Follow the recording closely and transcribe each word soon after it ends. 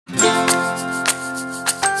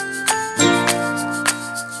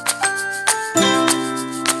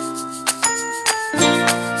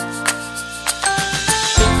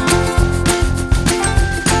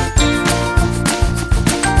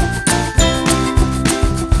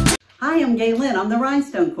I'm Gaylin. I'm the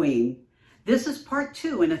Rhinestone Queen. This is part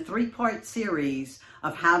 2 in a 3-part series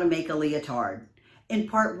of how to make a leotard. In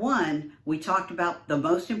part 1, we talked about the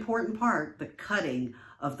most important part, the cutting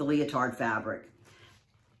of the leotard fabric.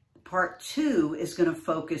 Part 2 is going to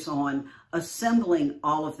focus on assembling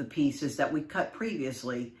all of the pieces that we cut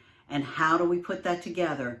previously and how do we put that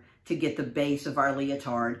together to get the base of our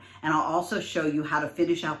leotard. And I'll also show you how to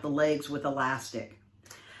finish out the legs with elastic.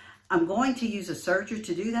 I'm going to use a serger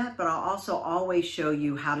to do that, but I'll also always show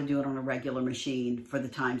you how to do it on a regular machine for the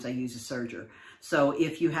times I use a serger. So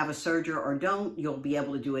if you have a serger or don't, you'll be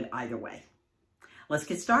able to do it either way. Let's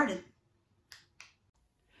get started.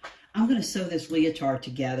 I'm going to sew this leotard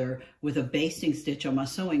together with a basting stitch on my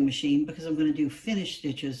sewing machine because I'm going to do finished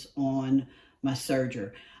stitches on my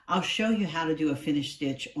serger. I'll show you how to do a finished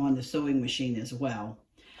stitch on the sewing machine as well.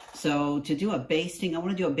 So to do a basting, I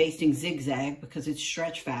want to do a basting zigzag because it's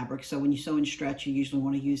stretch fabric. So when you sew in stretch, you usually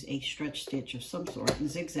want to use a stretch stitch of some sort. And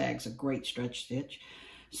zigzag's a great stretch stitch.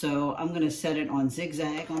 So I'm going to set it on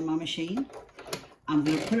zigzag on my machine. I'm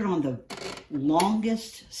going to put it on the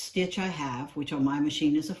longest stitch I have, which on my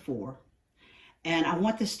machine is a 4. And I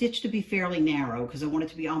want the stitch to be fairly narrow because I want it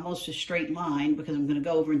to be almost a straight line because I'm going to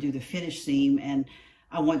go over and do the finish seam, and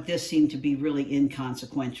I want this seam to be really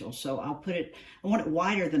inconsequential. So I want it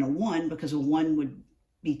wider than a 1 because a 1 would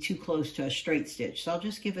be too close to a straight stitch. So I'll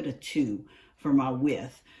just give it a 2 for my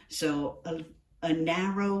width. So a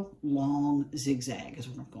narrow, long zigzag is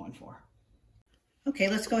what I'm going for. Okay,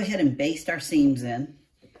 let's go ahead and baste our seams in.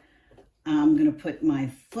 I'm going to put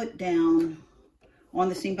my foot down on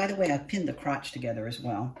the seam. By the way, I pinned the crotch together as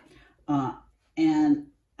well. And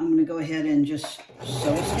I'm going to go ahead and just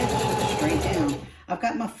sew a stitch straight down. I've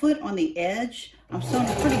got my foot on the edge. I'm sewing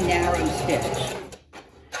a pretty narrow stitch.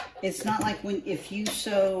 It's not like if you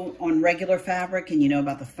sew on regular fabric and you know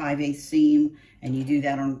about the 5/8 seam and you do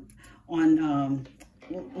that on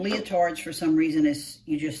leotards, for some reason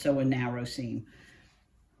you just sew a narrow seam.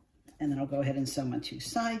 And then I'll go ahead and sew my 2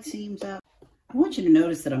 side seams up. I want you to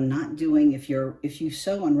notice that I'm not doing, if you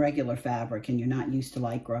sew on regular fabric and you're not used to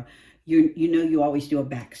Lycra, you know you always do a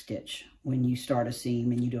back stitch when you start a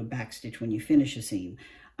seam and you do a back stitch when you finish a seam.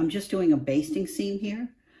 I'm just doing a basting seam here,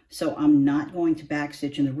 so I'm not going to back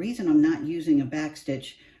stitch. And the reason I'm not using a back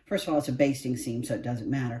stitch, first of all, it's a basting seam, so it doesn't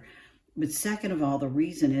matter. But second of all, the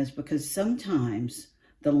reason is because sometimes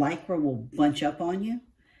the Lycra will bunch up on you.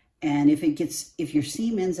 And if your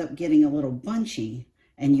seam ends up getting a little bunchy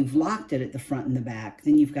and you've locked it at the front and the back,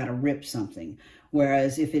 then you've got to rip something.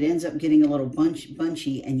 Whereas if it ends up getting a little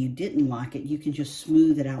bunchy and you didn't lock it, you can just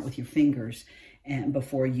smooth it out with your fingers and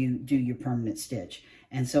before you do your permanent stitch.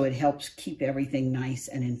 And so it helps keep everything nice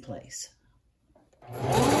and in place. So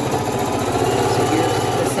here's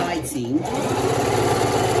the side seam.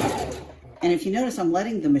 And if you notice, I'm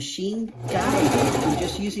letting the machine guide me. I'm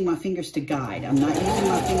just using my fingers to guide. I'm not using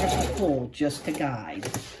my fingers to pull, just to guide.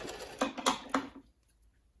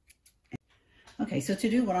 Okay, so to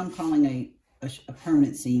do what I'm calling a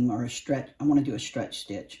permanent seam or a stretch, I want to do a stretch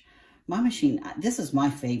stitch. My machine, this is my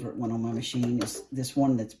favorite one on my machine, is this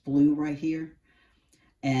one that's blue right here.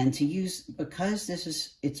 And to use, because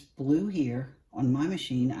it's blue here on my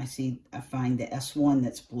machine, I find the S1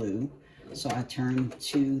 that's blue. So I turn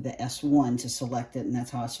to the S1 to select it, and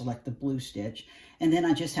that's how I select the blue stitch. And then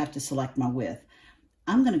I just have to select my width.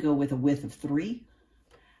 I'm going to go with a width of 3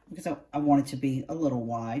 because I want it to be a little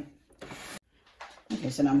wide. Okay,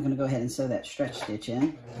 so now I'm going to go ahead and sew that stretch stitch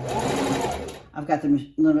in.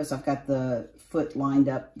 Notice I've got the foot lined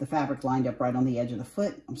up, the fabric lined up right on the edge of the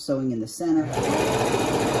foot. I'm sewing in the center.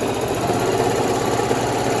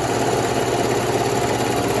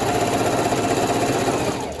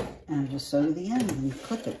 And I just sew to the end and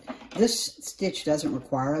clip it. This stitch doesn't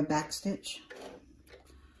require a back stitch.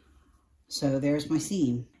 So there's my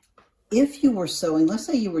seam. If you were sewing, let's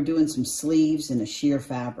say you were doing some sleeves in a sheer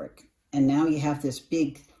fabric, and now you have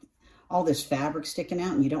all this fabric sticking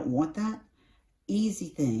out and you don't want that, easy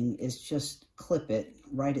thing is just clip it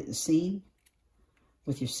right at the seam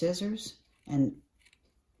with your scissors, and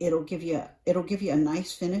it'll give you a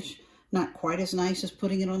nice finish. Not quite as nice as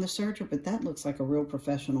putting it on the serger, but that looks like a real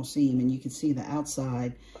professional seam, and you can see the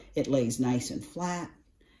outside, it lays nice and flat.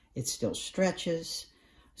 It still stretches,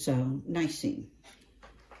 so nice seam.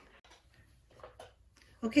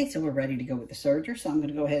 Okay, so we're ready to go with the serger, so I'm going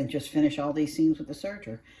to go ahead and just finish all these seams with the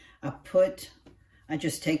serger. I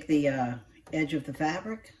just take the edge of the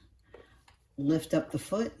fabric, lift up the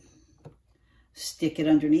foot, stick it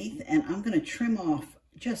underneath, and I'm going to trim off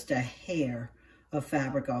just a hair of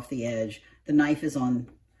fabric off the edge. The knife is on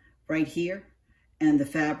right here, and the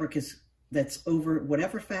fabric that's over,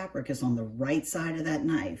 whatever fabric is on the right side of that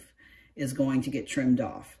knife is going to get trimmed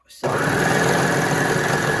off. So,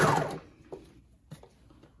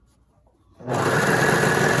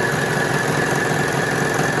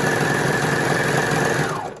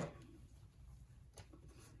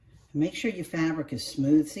 make sure your fabric is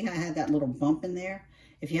smooth. See how I had that little bump in there?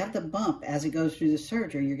 If you have the bump as it goes through the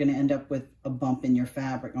serger, you're going to end up with a bump in your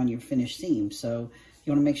fabric on your finished seam. So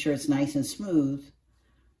you want to make sure it's nice and smooth.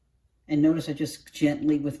 And notice I just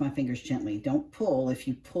gently, with my fingers gently. Don't pull. If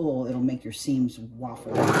you pull, it'll make your seams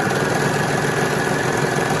waffle.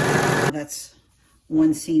 That's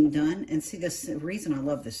one seam done. And see, the reason I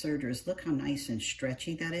love the serger is look how nice and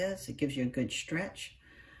stretchy that is. It gives you a good stretch.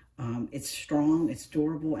 It's strong, it's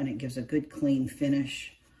durable, and it gives a good clean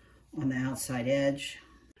finish on the outside edge.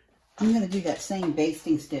 I'm going to do that same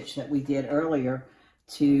basting stitch that we did earlier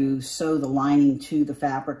to sew the lining to the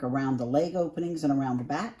fabric around the leg openings and around the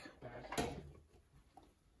back.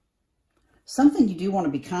 Something you do want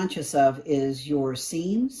to be conscious of is your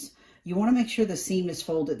seams. You want to make sure the seam is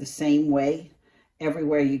folded the same way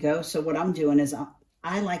everywhere you go. So what I'm doing is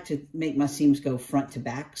I like to make my seams go front to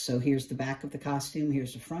back. So here's the back of the costume,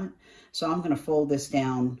 here's the front. So I'm going to fold this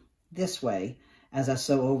down this way as I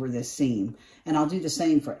sew over this seam. And I'll do the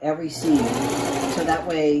same for every seam. So that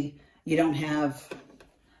way you don't have,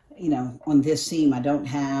 you know, on this seam, I don't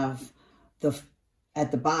have at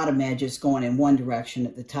the bottom edge it's going in one direction,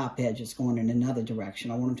 at the top edge it's going in another direction.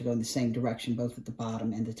 I want them to go in the same direction, both at the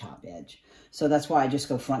bottom and the top edge. So that's why I just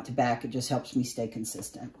go front to back. It just helps me stay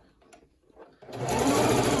consistent.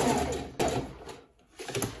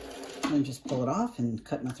 And just pull it off and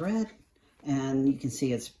cut my thread. And you can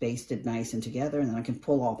see it's basted nice and together. And then I can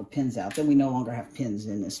pull all the pins out. Then we no longer have pins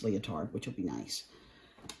in this leotard, which will be nice.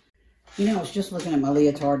 You know, I was just looking at my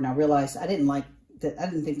leotard and I realized I didn't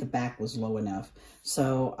think the back was low enough.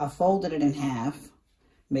 So I folded it in half,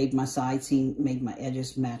 made my side seam, made my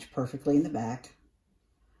edges match perfectly in the back.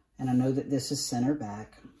 And I know that this is center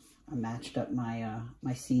back. I matched up my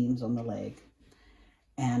my seams on the leg.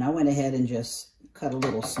 And I went ahead and just cut a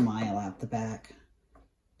little smile out the back,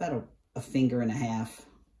 about a finger and a half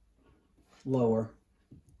lower.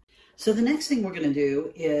 So the next thing we're going to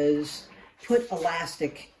do is put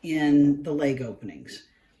elastic in the leg openings.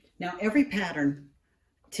 Now every pattern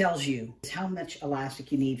tells you how much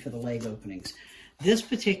elastic you need for the leg openings. This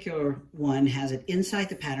particular one has it inside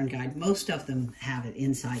the pattern guide. Most of them have it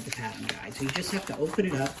inside the pattern guide. So you just have to open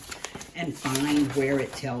it up and find where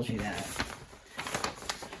it tells you that.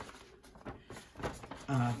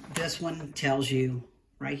 This one tells you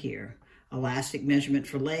right here, elastic measurement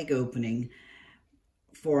for leg opening.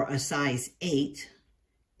 For a size 8,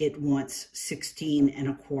 it wants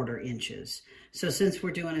 16¼ inches. So since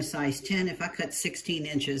we're doing a size 10, if I cut 16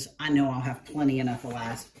 inches, I know I'll have plenty enough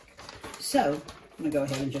elastic. So I'm gonna go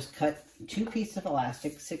ahead and just cut 2 pieces of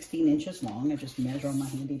elastic, 16 inches long. I just measure on my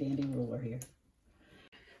handy dandy ruler here.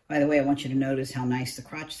 By the way, I want you to notice how nice the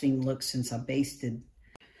crotch seam looks since I basted.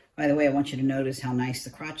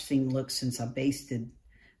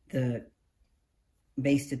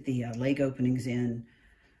 Basted the leg openings in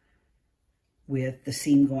with the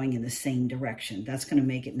seam going in the same direction. That's going to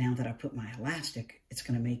make it, now that I put my elastic, it's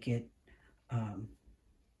going to make it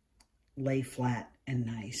lay flat and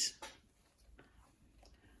nice.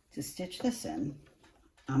 To stitch this in,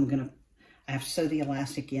 I have to sew the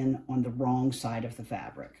elastic in on the wrong side of the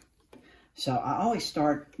fabric. So I always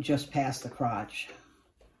start just past the crotch.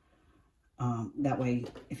 That way,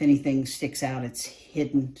 if anything sticks out, it's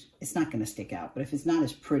hidden. It's not going to stick out, but if it's not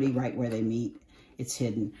as pretty right where they meet, it's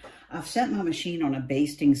hidden. I've set my machine on a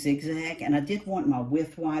basting zigzag, and I did want my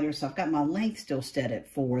width wider, so I've got my length still set at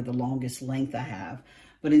 4, the longest length I have.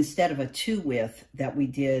 But instead of a 2 width that we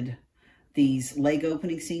did these leg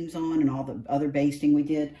opening seams on and all the other basting we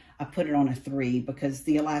did, I put it on a 3 because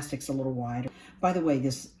the elastic's a little wider. By the way,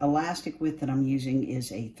 this elastic width that I'm using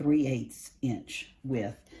is a 3/8 inch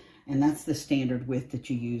width. And that's the standard width that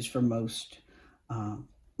you use for most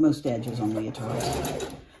edges on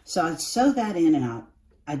leotards. So I sew that in and out.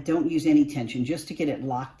 I don't use any tension just to get it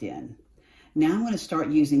locked in. Now I'm going to start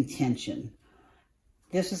using tension.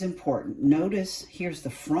 This is important. Notice here's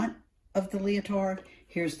the front of the leotard,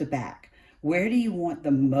 here's the back. Where do you want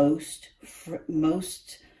the most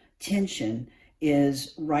tension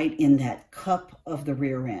is right in that cup of the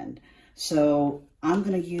rear end. So I'm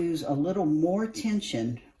going to use a little more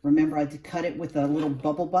tension. Remember, I did cut it with a little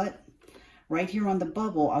bubble butt. Right here on the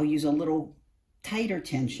bubble, I'll use a little tighter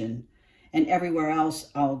tension, and everywhere else,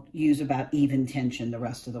 I'll use about even tension the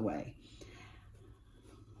rest of the way.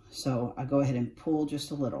 So I go ahead and pull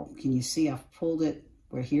just a little. Can you see I've pulled it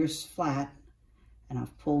where here's flat, and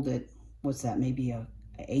I've pulled it, what's that, maybe a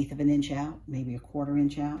 1/8 of an inch out, maybe 1/4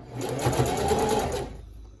 inch out.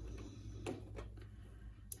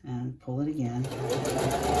 And pull it again.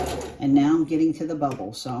 And now I'm getting to the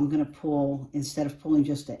bubble. So I'm going to pull, instead of pulling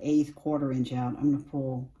just 1/8, 1/4 inch out, I'm going to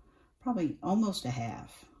pull probably almost 1/2.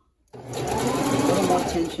 A little more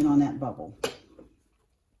tension on that bubble.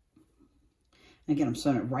 Again, I'm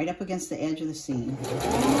sewing it right up against the edge of the seam.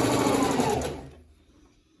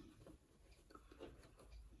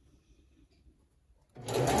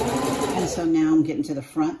 And so now I'm getting to the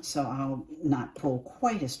front, so I'll not pull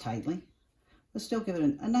quite as tightly, but still give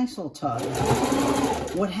it a nice little tug.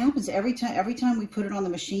 What happens every time we put it on the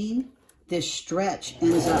machine, this stretch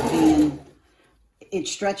ends up being, it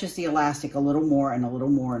stretches the elastic a little more and a little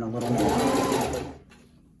more and a little more.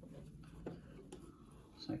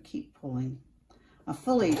 So I keep pulling. I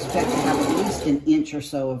fully expect to have at least 1 inch or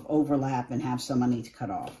so of overlap and have some I need to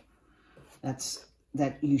cut off.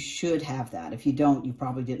 That you should have that. If you don't, you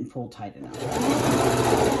probably didn't pull tight enough.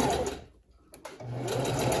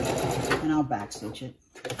 And I'll backstitch it.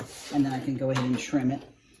 And then I can go ahead and trim it.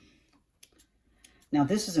 Now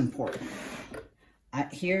this is important.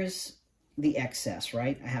 Here's the excess,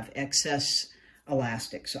 right? I have excess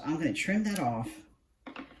elastic. So I'm going to trim that off.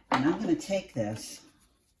 And I'm going to take this.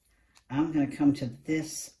 I'm going to come to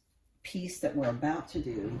this piece that we're about to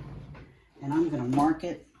do, and I'm going to mark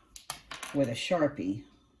it with a Sharpie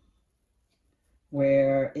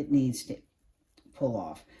where it needs to pull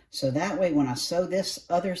off. So that way when I sew this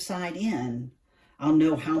other side in, I'll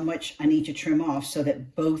know how much I need to trim off so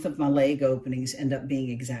that both of my leg openings end up being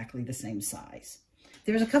exactly the same size.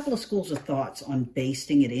 There's a couple of schools of thoughts on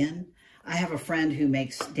basting it in. I have a friend who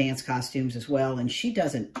makes dance costumes as well, and she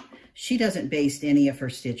doesn't baste any of her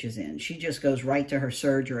stitches in. She just goes right to her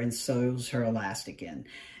serger and sews her elastic in.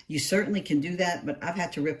 You certainly can do that, but I've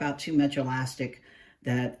had to rip out too much elastic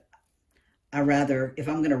that if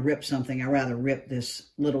I'm going to rip something, I'd rather rip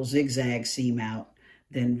this little zigzag seam out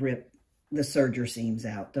than rip the serger seams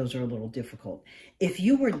out. Those are a little difficult. If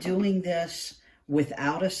you were doing this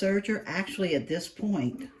without a serger, actually at this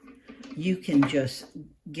point, you can just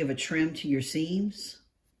give a trim to your seams.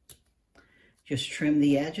 Just trim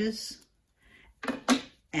the edges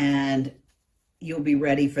and you'll be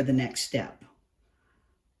ready for the next step.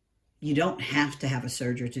 You don't have to have a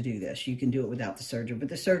serger to do this. You can do it without the serger, but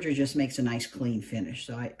the serger just makes a nice clean finish.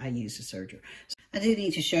 So I use the serger. I do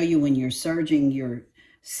need to show you when you're serging your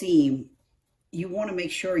seam, you want to make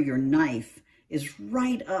sure your knife is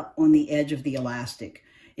right up on the edge of the elastic.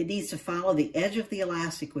 It needs to follow the edge of the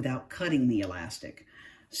elastic without cutting the elastic.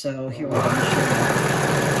 So here we're going to show you.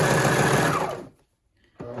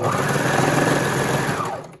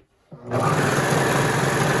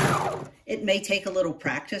 It may take a little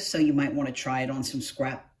practice, so you might want to try it on some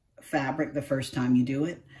scrap fabric the first time you do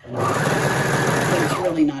it. But it's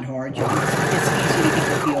really not hard. It's easy to get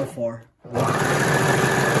the feel for.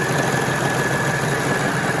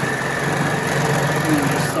 And you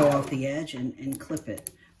just sew off the edge and clip it.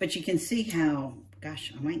 But you can see how,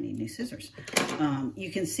 gosh, I might need new scissors. You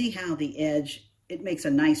can see how the edge, it makes a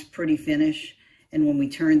nice pretty finish. And when we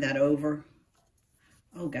turn that over,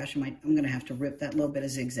 oh gosh, I'm going to have to rip that little bit of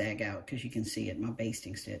zigzag out because you can see it, my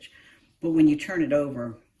basting stitch. But when you turn it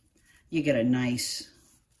over, you get a nice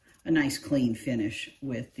clean finish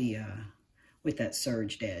with that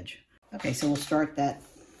serged edge. Okay, so we'll start that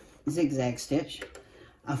zigzag stitch.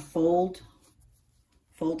 I fold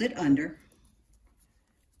it under,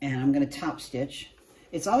 and I'm going to top stitch.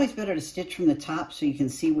 It's always better to stitch from the top so you can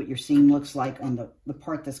see what your seam looks like on the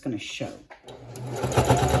part that's going to show.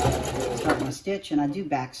 Start my stitch, and I do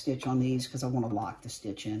back stitch on these because I want to lock the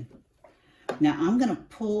stitch in. Now I'm going to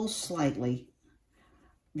pull slightly.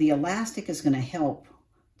 The elastic is going to help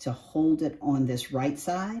to hold it on this right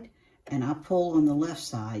side, and I pull on the left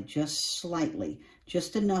side just slightly,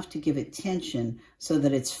 just enough to give it tension so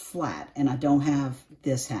that it's flat and I don't have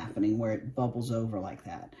this happening where it bubbles over like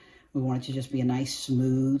that. We want it to just be a nice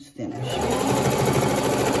smooth finish.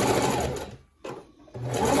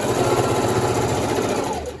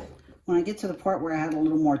 When I get to the part where I had a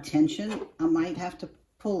little more tension, I might have to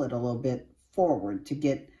pull it a little bit forward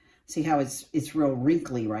to see how it's real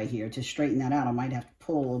wrinkly right here. To straighten that out, I might have to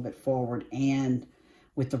pull a little bit forward and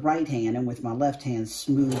with the right hand and with my left hand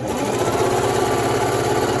smooth it.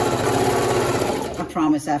 I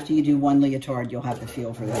promise after you do one leotard, you'll have the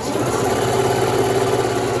feel for this.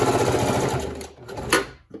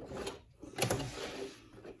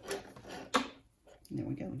 There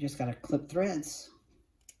we go. We just got to clip threads.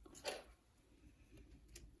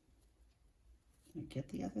 Get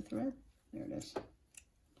the other thread. There it is.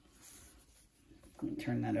 Let me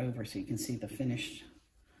turn that over so you can see the finished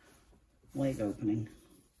leg opening.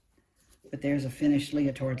 But there's a finished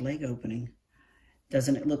leotard leg opening.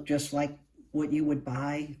 Doesn't it look just like what you would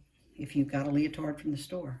buy if you got a leotard from the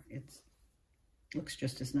store? It looks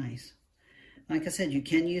just as nice. Like I said, you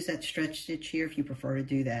can use that stretch stitch here if you prefer to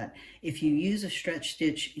do that. If you use a stretch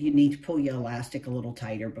stitch, you need to pull your elastic a little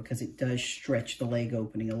tighter because it does stretch the leg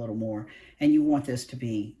opening a little more. And you want this to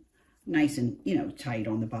be nice and, you know, tight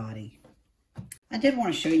on the body. I did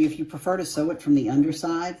want to show you, if you prefer to sew it from the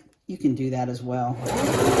underside, you can do that as well.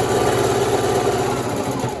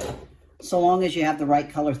 So long as you have the right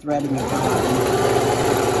color thread in your top.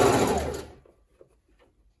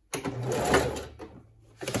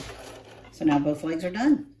 So now both legs are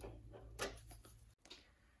done.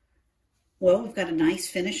 Well, we've got a nice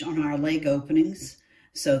finish on our leg openings,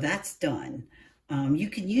 so that's done. You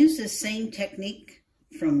can use this same technique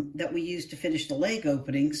that we used to finish the leg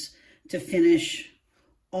openings to finish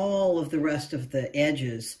all of the rest of the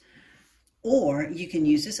edges. Or you can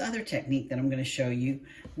use this other technique that I'm going to show you,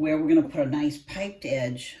 where we're going to put a nice piped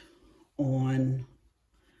edge on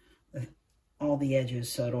all the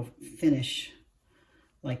edges, so it'll finish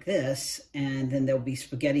like this, and then there'll be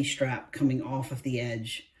spaghetti strap coming off of the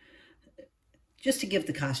edge, just to give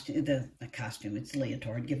the costume, it's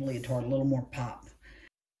leotard, give leotard a little more pop.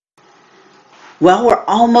 Well, we're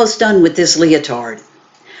almost done with this leotard.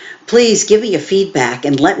 Please give me your feedback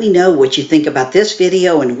and let me know what you think about this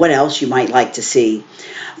video and what else you might like to see.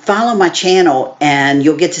 Follow my channel and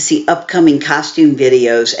you'll get to see upcoming costume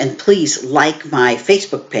videos. And please like my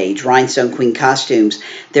Facebook page, Rhinestone Queen Costumes.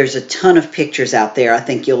 There's a ton of pictures out there I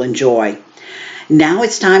think you'll enjoy. Now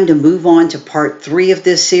it's time to move on to part 3 of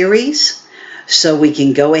this series so we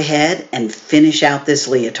can go ahead and finish out this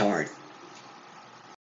leotard.